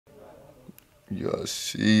Y'all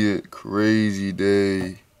see it. Crazy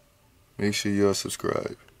day. Make sure y'all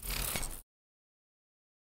subscribe.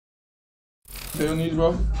 Tail needs,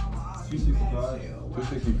 bro? 265.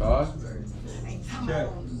 265? Check.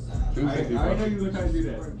 265. I know you were trying to do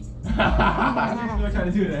that. You were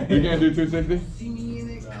trying to do that. You can't do 260?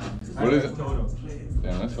 What is it? Total.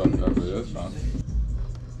 Damn, that's fucked up, but that's fine.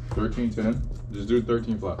 1310. Just do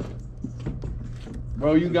 13 flat.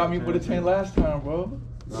 Bro, you got me for the 10 last time, bro.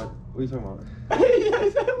 What are you talking about?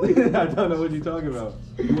 I don't know what you're talking about.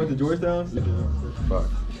 You went to Georgetown? Fuck.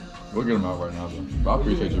 We'll get them out right now, though. But I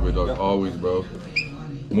appreciate you, big dog. Always, bro.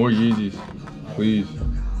 More Yeezys, please.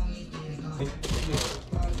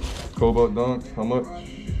 Cobalt Dunks, how much?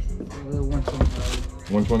 125.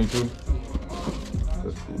 122?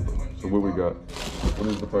 That's cool, bro. So what we got? What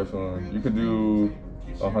is the price on? You could do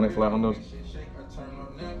 100 flat on those?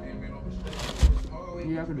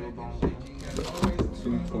 Yeah, I could do a bomb.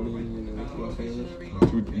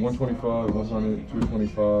 125, 100,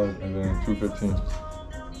 225, and then 215.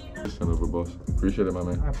 Just send over, boss. Appreciate it, my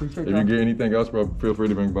man. I appreciate If you get anything else, bro, feel free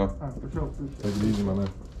to bring it by. For sure, appreciate it. Take it easy, my man.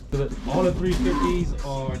 All the 350s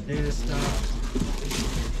are data stock.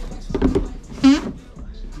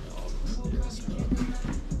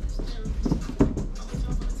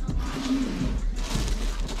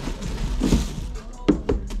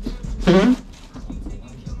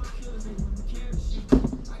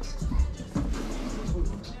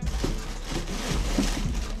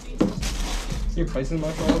 Your pricing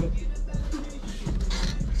much all of it?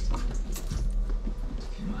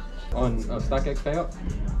 On StockX payout?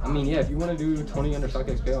 I mean, yeah, if you want to do 20 under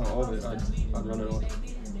StockX payout on all of it, I'd run it on.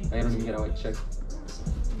 I don't even get a white check.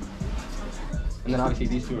 And then obviously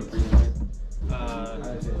these two are free, right?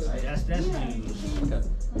 That's used. Okay.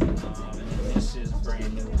 This is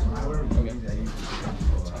brand new. Okay.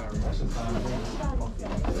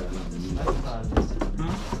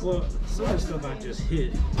 Huh? Well, some of the stuff I just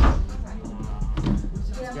hit.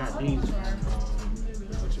 Got these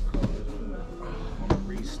what you call it,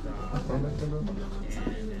 restock. And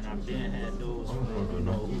I've been had those from you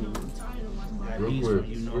know who. Got Real these quick, from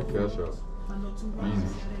you know quick who. cash out. Easy.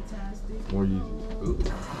 More Yeezy.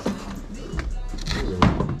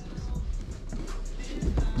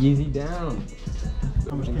 Yeezy down.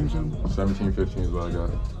 How much Crimson? 1715 is what I got.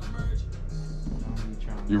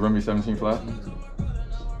 You run me 17 flat?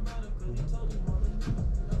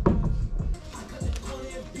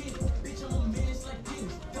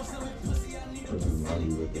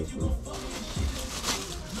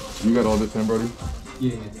 You got all this in, Brody?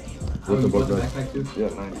 Yeah. What's the book guy? backpack too? Yeah,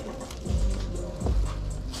 90.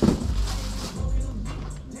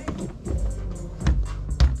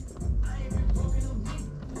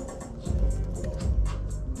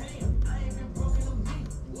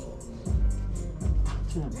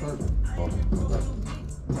 Perfect.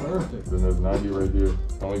 Perfect. Then there's 90 right here.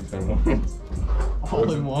 Only 10 ones.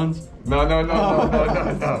 All in ones? No.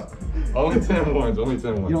 Only 10 ones. Only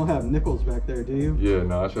 10 ones. You don't have nickels back there, do you? Yeah,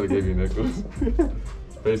 no, I should have gave you nickels.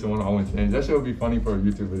 Facing one all in change. That shit would be funny for a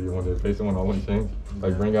YouTube video one day. Facing one all in change.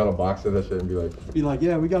 Like bring out a box of that shit and be like. Be like,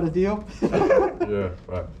 yeah, we got a deal. Yeah,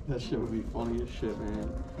 right. That shit would be funny as shit,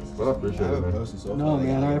 man. But I appreciate it, man. No,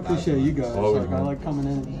 man, I appreciate you guys. Always, Like, I man. like coming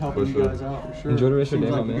in and helping For you sure. guys out, for sure. Enjoy the rest of your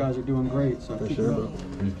Seems day, like man. you guys are doing great, so For keep sure, it bro. up.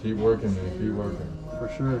 Just keep working, man. Keep working. For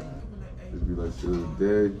sure. Just be like, steal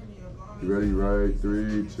the day. You ready? Right?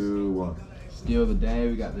 3, 2, 1. Steal the day.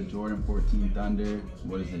 We got the Jordan 14 Thunder.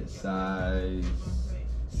 What is it? Size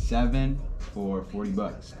 7 for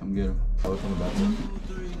 $40. Come get them. Oh, it's on the back.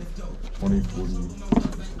 20, 40.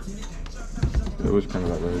 It was kind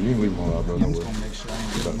of like right. You can leave them all out, bro. I'm just gonna make sure I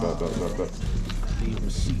ain't get my these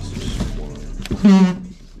receipts and shit.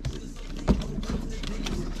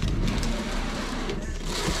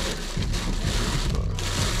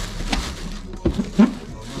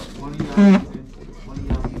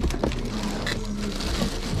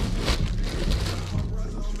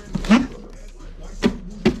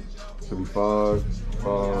 Should be 5,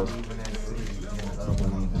 5,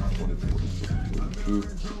 22,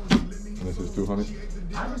 and this is 200.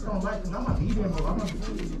 I just don't like, cause I'm gonna be there, but I'm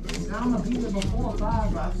gonna be there before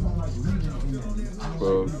 5, but I just don't like leaving.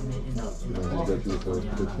 12, and then you got you for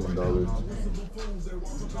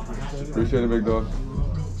 $15. Appreciate it, big dog.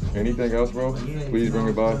 Anything else, bro? Please bring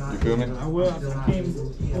it by. You feel me? I will. I came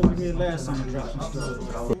over here last summer, dropped some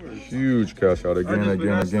stuff. Huge cash out again.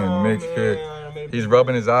 Mixed hit. He's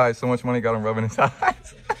rubbing his eyes. So much money got him rubbing his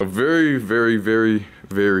eyes. A very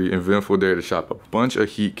eventful day at the shop. A bunch of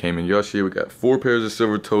heat came in. Y'all see we got 4 pairs of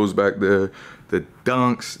silver toes back there. The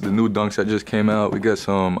dunks, the new dunks that just came out. We got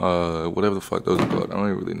some, whatever the fuck those are called. I don't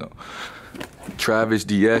even really know. Travis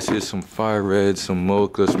DS's, some fire reds, some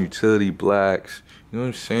mocha, some utility blacks. You know what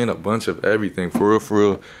I'm saying? A bunch of everything. For real, for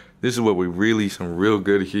real. This is what we really, some real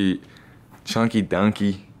good heat. Chunky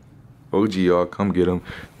Donkey. OG, y'all, come get them.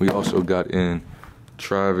 We also got in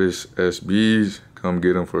Travis SBs. Come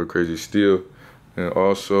get them for a crazy steal. And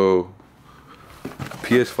also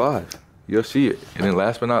PS5. You'll see it. And then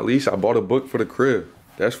last but not least, I bought a book for the crib.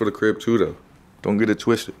 That's for the crib too, though. Don't get it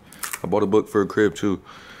twisted. I bought a book for a crib too.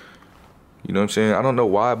 You know what I'm saying? I don't know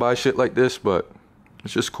why I buy shit like this, but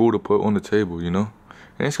it's just cool to put on the table, you know?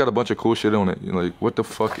 And it's got a bunch of cool shit on it. You're like, what the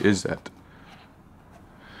fuck is that?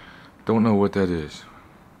 Don't know what that is.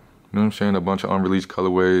 You know what I'm saying? A bunch of unreleased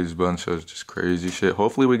colorways, bunch of just crazy shit.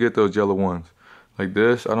 Hopefully we get those yellow ones. Like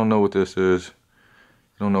this, I don't know what this is.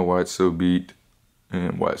 I don't know why it's so beat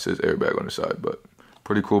and why it says airbag on the side, but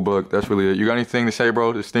pretty cool book. That's really it. You got anything to say,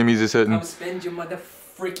 bro? The stimmies is hitting. Come spend your mother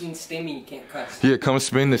freaking stimmy. You can't cuss. Yeah, come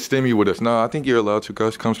spend the stimmy with us. No, I think you're allowed to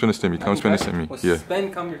cuss. Come spend the stimmy. Come spend the stimmy. Well, Yeah.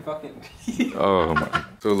 spend, come your fucking. Oh my.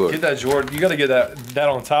 So look. Get that, Jordan. You gotta get that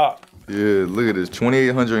on top. Yeah, look at this.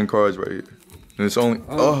 2,800 in cards right here. And it's only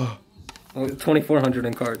 2,400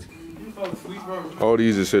 in cards. all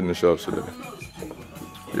these is hitting the shelves today.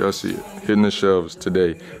 Y'all see it. Hitting the shelves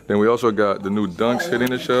today. Then we also got the new Dunks hitting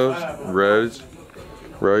the shelves. Reds.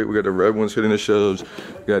 Right? We got the red ones hitting the shelves.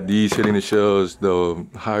 We got these hitting the shelves. The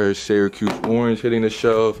higher Syracuse orange hitting the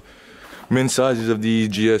shelf. Men's sizes of these,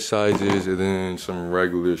 GS sizes, and then some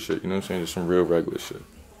regular shit. You know what I'm saying? Just some real regular shit.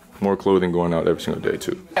 More clothing going out every single day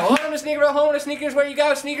too. Home to sneaker, home to sneakers where you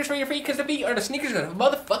go. Sneakers for your feet, because the feet are the sneakers of the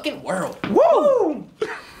motherfucking world. Woo!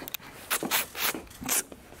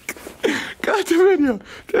 Got the video.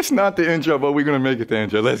 That's not the intro, but we're gonna make it the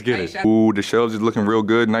intro. Let's get it. Ooh, the shelves is looking real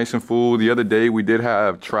good, nice and full. The other day we did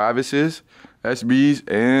have Travis's, SBs,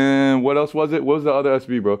 and what else was it? What was the other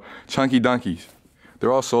SB, bro? Chunky Donkeys.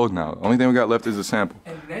 They're all sold now. Only thing we got left is a sample.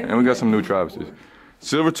 And we got some new Travis's.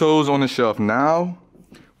 Silver Toes on the shelf. Now,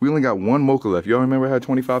 we only got one mocha left. Y'all remember I had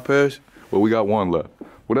 25 pairs? Well, we got one left.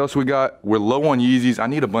 What else we got? We're low on Yeezys. I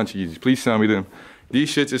need a bunch of Yeezys. Please send me them. These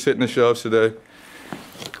shits is hitting the shelves today.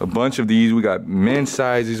 A bunch of these. We got men's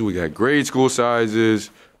sizes. We got grade school sizes.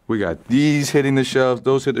 We got these hitting the shelves.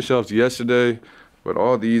 Those hit the shelves yesterday. But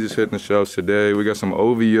all these is hitting the shelves today. We got some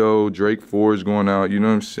OVO, Drake 4s going out. You know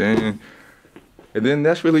what I'm saying? And then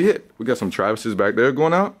that's really it. We got some Travis's back there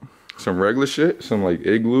going out. Some regular shit. Some like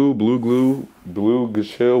Igloo, Blue Glue, Blue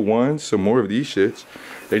Gashell ones. Some more of these shits.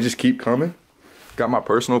 They just keep coming. Got my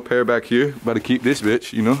personal pair back here. About to keep this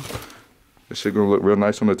bitch, you know. This shit gonna look real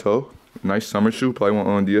nice on the toe. Nice summer shoe. Probably won't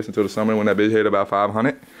on DS until the summer when that bitch hit about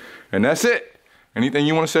 500. And that's it. Anything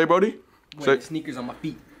you want to say, Brody? Wear the sneakers on my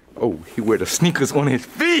feet. Oh, he wear the sneakers on his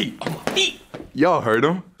feet. On my feet. Y'all heard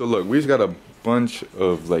him. So look, we just got a bunch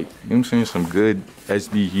of like, you know what I'm saying, some good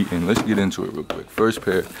SB heat, and let's get into it real quick. First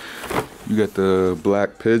pair, you got the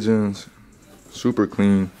black pigeons, super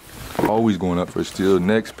clean, always going up for a steal.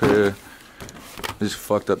 Next pair, just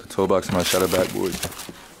fucked up the toe box of my shadow backboard.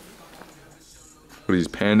 For these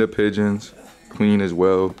panda pigeons, clean as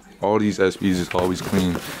well. All these SBs is always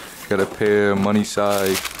clean. Got a pair money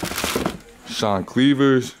size Sean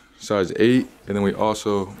Cleavers, size 8, and then we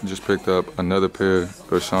also just picked up another pair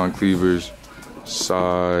of Sean Cleavers,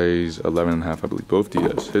 size 11.5, I believe. Both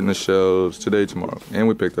DS hitting the shelves today, tomorrow. And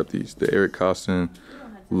we picked up these, the Eric Costin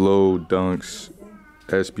low dunks,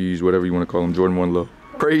 SBs, whatever you want to call them, Jordan 1 low.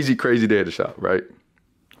 Crazy, crazy day at the shop, right?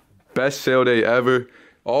 Best sale day ever.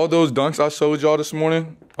 All those dunks I showed y'all this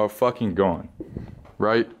morning are fucking gone,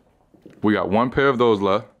 right? We got one pair of those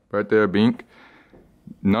left, right there, Bink.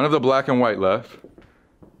 None of the black and white left.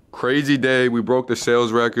 Crazy day, we broke the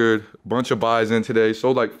sales record. Bunch of buys in today,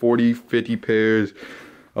 sold like 40, 50 pairs.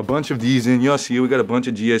 A bunch of these in, y'all see, we got a bunch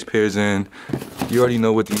of GS pairs in. You already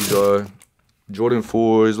know what these are. Jordan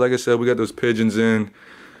 4s, like I said, we got those pigeons in.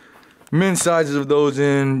 Men's sizes of those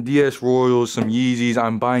in, DS Royals, some Yeezys.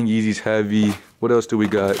 I'm buying Yeezys heavy. What else do we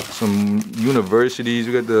got? Some universities,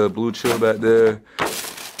 we got the Blue Chill back there.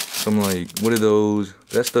 Some like, what are those?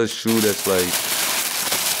 That's the shoe that's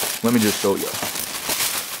like, let me just show y'all.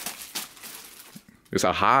 It's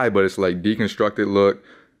a high, but it's like deconstructed look.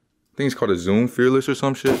 I think it's called a Zoom Fearless or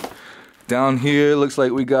some shit. Down here, looks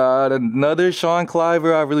like we got another Sean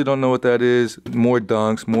Cliver. I really don't know what that is. More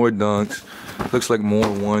dunks, more dunks. Looks like more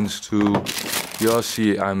ones too. Y'all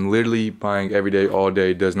see it. I'm literally buying every day, all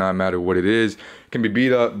day. Does not matter what it is. It can be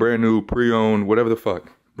beat up, brand new, pre-owned, whatever the fuck.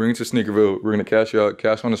 Bring it to Sneakerville. We're gonna cash you out,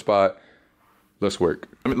 cash on the spot. Let's work.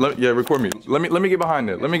 Yeah, record me. Let me get behind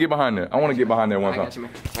there. Let me get behind there. I want to get behind there one time. I got you,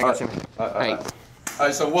 man. I got you, man. All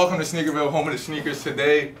right, so welcome to Sneakerville, home of the sneakers.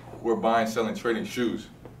 Today, we're buying, selling, trading shoes.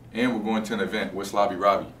 And we're going to an event with Slobby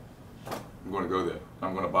Robbie. I'm gonna go there.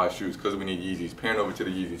 I'm gonna buy shoes because we need Yeezys. Pan over to the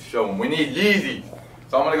Yeezys. Show them we need Yeezys.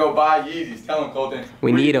 So I'm gonna go buy Yeezys. Tell them, Colton.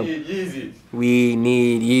 We need them. Yeezys. We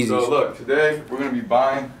need Yeezys. So look, today we're gonna be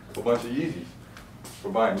buying a bunch of Yeezys.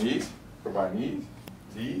 We're buying these. We're buying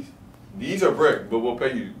these. These are brick, but we'll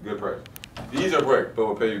pay you good price. These are brick, but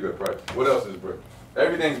we'll pay you good price. What else is brick?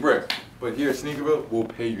 Everything's brick. But here at Sneakerville, we'll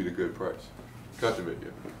pay you the good price. Cut the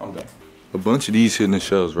video. I'm done. A bunch of these hitting the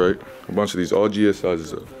shelves, right? A bunch of these, all GS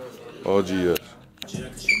sizes up. All GS.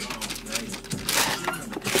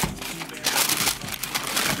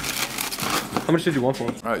 How much did you want for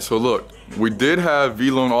them? All right, so look, we did have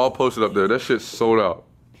V-Loan all posted up there. That shit sold out.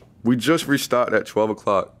 We just restocked at 12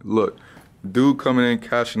 o'clock. Look, dude coming in,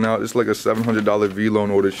 cashing out. It's like a $700 V-Loan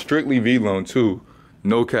order. Strictly V-Loan too.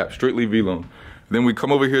 No cap, strictly V-Loan. Then we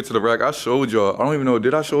come over here to the rack. I showed y'all, I don't even know,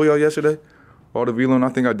 did I show y'all yesterday? All the V-Loan, I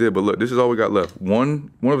think I did, but look, this is all we got left.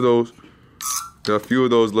 One of those, got a few of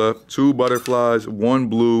those left. 2 butterflies, 1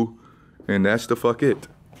 blue, and that's the fuck it.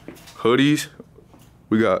 Hoodies,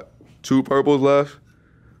 we got 2 purples left,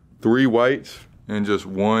 3 whites, and just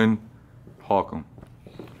 1 Hawkem.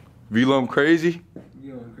 V-Loan crazy?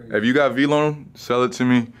 If you got V-Loan, sell it to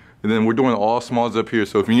me. And then we're doing all smalls up here.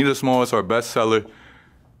 So if you need a small, it's our best seller.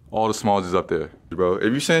 All the smalls is up there, bro.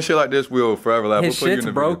 If you send shit like this, we'll forever laugh. His shit's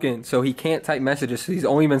broken, so he can't type messages. So he's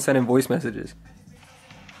only been sending voice messages.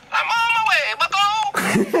 I'm on my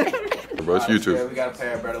way, bucko. Bro, it's YouTube. We got a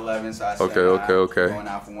pair of Bread 11, so I Okay. going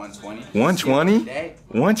out for 120. 120?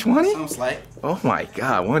 120? Some slight. Oh my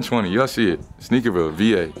God, 120. Y'all see it. Sneakerville,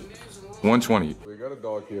 VA. 120. We got a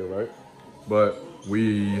dog here, right? But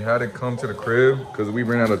we had to come to the crib because we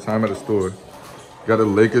ran out of time at the store. Got the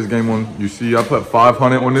Lakers game on. You see, I put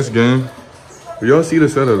 500 on this game. Y'all see the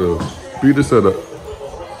setup though. Beat the setup.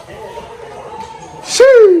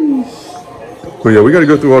 Sheesh. But yeah, we gotta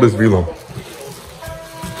go through all this V-Loan.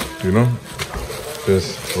 You know?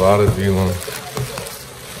 Just a lot of V-Loan.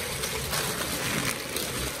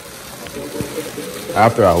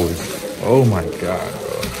 After hours. Oh my God,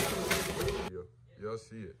 bro. Y'all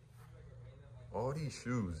see it. All these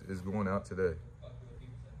shoes is going out today.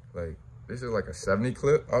 Like, this is like a 70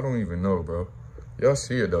 clip. I don't even know, bro. Y'all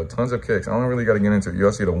see it though. Tons of kicks. I don't really got to get into it.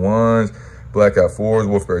 Y'all see the 1s, Black Hat 4s,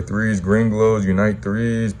 Wolfberry 3s, Green Glows, Unite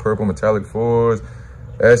 3s, Purple Metallic 4s,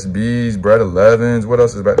 SBs, Bread 11s. What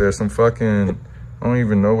else is back there? Some fucking, I don't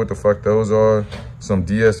even know what the fuck those are. Some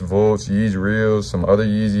DS Volts, Yeezy Reels, some other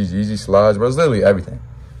Yeezys, Yeezy Slides, bro. It's literally everything.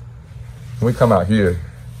 When we come out here,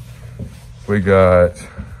 we got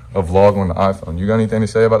a vlog on the iPhone. You got anything to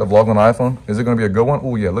say about the vlog on the iPhone? Is it gonna be a good one?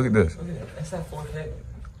 Oh yeah, look at this. That's that 4K.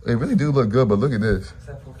 They really do look good, but look at this. That's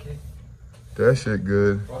that 4K. That shit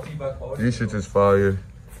good. These shits is fire.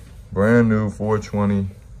 Brand new 420.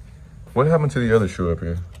 What happened to the other shoe up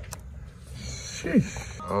here?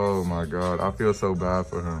 Sheesh. Oh my God, I feel so bad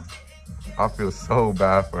for him. I feel so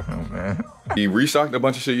bad for him, man. He restocked a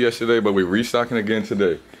bunch of shit yesterday, but we're restocking again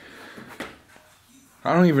today.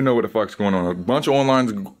 I don't even know what the fuck's going on. A bunch of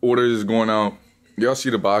online orders is going out. Y'all see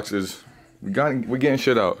the boxes. We're getting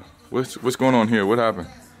shit out. What's going on here? What happened?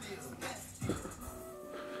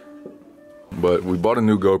 But we bought a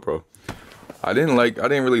new GoPro. I didn't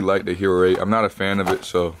really like the Hero 8. I'm not a fan of it,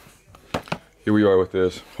 so here we are with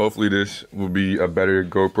this. Hopefully this will be a better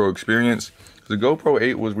GoPro experience. The GoPro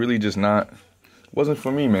 8 was really just wasn't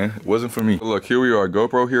for me, man. It wasn't for me. Look, here we are,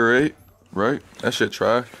 GoPro Hero 8, right? That shit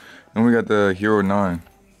trash. And we got the Hero 9.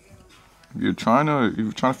 If you're trying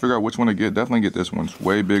to figure out which one to get, definitely get this one. It's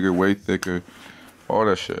way bigger, way thicker, all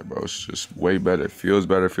that shit, bro. It's just way better. It feels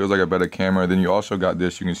better. Feels like a better camera. Then you also got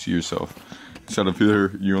this. You can see yourself. Instead of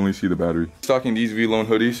here, you only see the battery. Stocking these V-Loan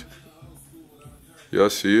hoodies. Y'all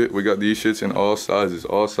see it? We got these shits in all sizes.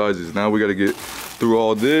 All sizes. Now we got to get through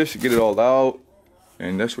all this, get it all out,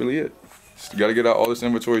 and that's really it. Just got to get out all this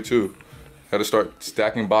inventory too. Had to start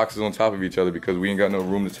stacking boxes on top of each other because we ain't got no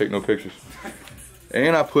room to take no pictures.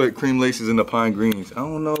 And I put cream laces in the pine greens. I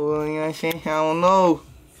don't know, you know what I'm saying? I don't know.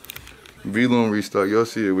 V-Loan restock, y'all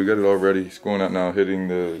see it. We got it already. It's going out now, hitting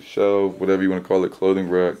the shelf, whatever you want to call it, clothing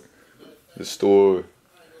rack, the store.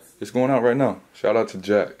 It's going out right now. Shout out to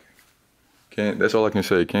Jack. That's all I can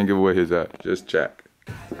say. Can't give away his app. Just Jack.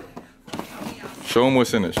 Show him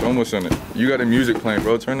what's in it. Show him what's in it. You got the music playing,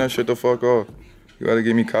 bro. Turn that shit the fuck off. You gotta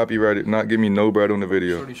give me copyrighted, not give me no bread on the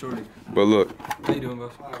video. Shorty. But look, how you doing,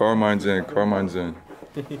 boss? Carmine's in, Carmine's in.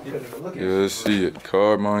 Yeah, let's see it.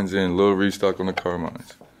 Carmine's in, little restock on the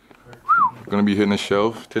Carmines. We're gonna be hitting the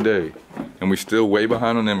shelf today. And we still way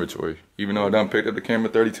behind on inventory. Even though I done picked up the camera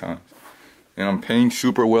 30 times. And I'm paying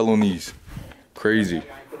super well on these. Crazy.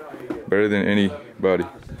 Better than anybody.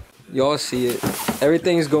 Y'all see it.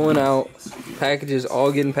 Everything's going out. Packages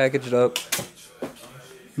all getting packaged up.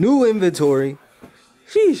 New inventory.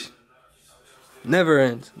 Sheesh. Never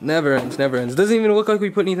ends. Never ends. Never ends. Doesn't even look like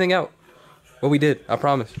we put anything out. But we did. I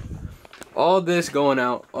promise. All this going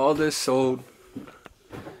out. All this sold.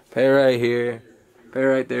 Pay right here. Pay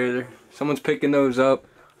right there. Someone's picking those up.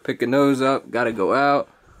 Picking those up. Gotta go out.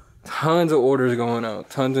 Tons of orders going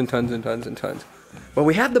out. Tons and tons and tons and tons. But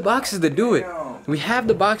we have the boxes to do it. We have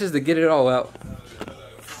the boxes to get it all out.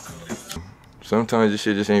 Sometimes this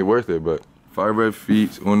shit just ain't worth it, but 5 red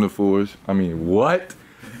feet on the 4s. I mean, what?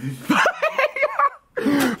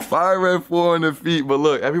 5 red 4 on the feet, but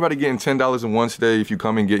look, everybody getting $10 in one stay if you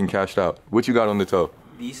come in getting cashed out. What you got on the toe?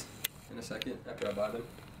 These in a second after I buy them.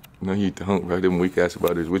 No, you don't, bro. Them weak ass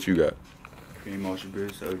butters. What you got? Cream Ocean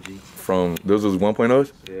Bruce OG. From those was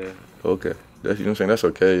 1.0s? Yeah. Okay. That's, you know what I'm saying? That's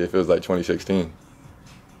okay if it was like 2016.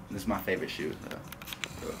 This is my favorite shoe, though.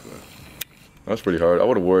 That's pretty hard. I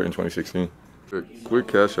would have wore it in 2016. Quick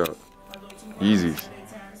cash out. Yeezys.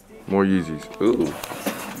 More Yeezys. Ooh.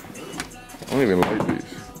 I don't even like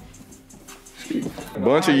these. A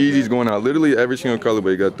bunch of Yeezys going out. Literally every single color,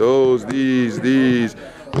 but you got those, these, those,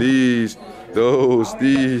 these.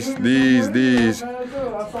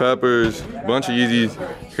 Peppers. Bunch of Yeezys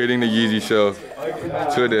hitting the Yeezy shelf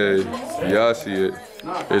today. Y'all see it.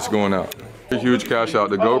 It's going out. A huge cash out.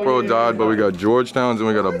 The GoPro died, but we got Georgetowns and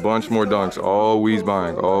we got a bunch more dunks. Always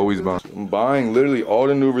buying, always buying. I'm buying literally all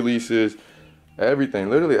the new releases. Everything,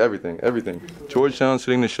 literally everything. Georgetown's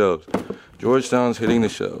hitting the shelves. Georgetown's hitting the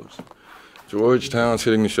shelves. Georgetown's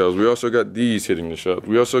hitting the shelves. We also got these hitting the shelves.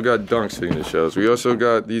 We also got dunks hitting the shelves. We also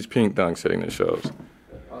got these pink dunks hitting the shelves.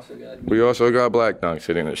 We also got black dunks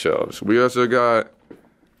hitting the shelves. We also got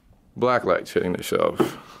black lights hitting the shelves.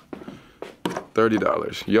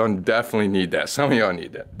 $30. Y'all definitely need that. Some of y'all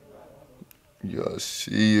need that. Y'all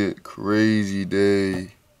see it. Crazy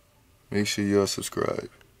day. Make sure y'all subscribe.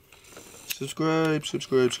 Subscribe.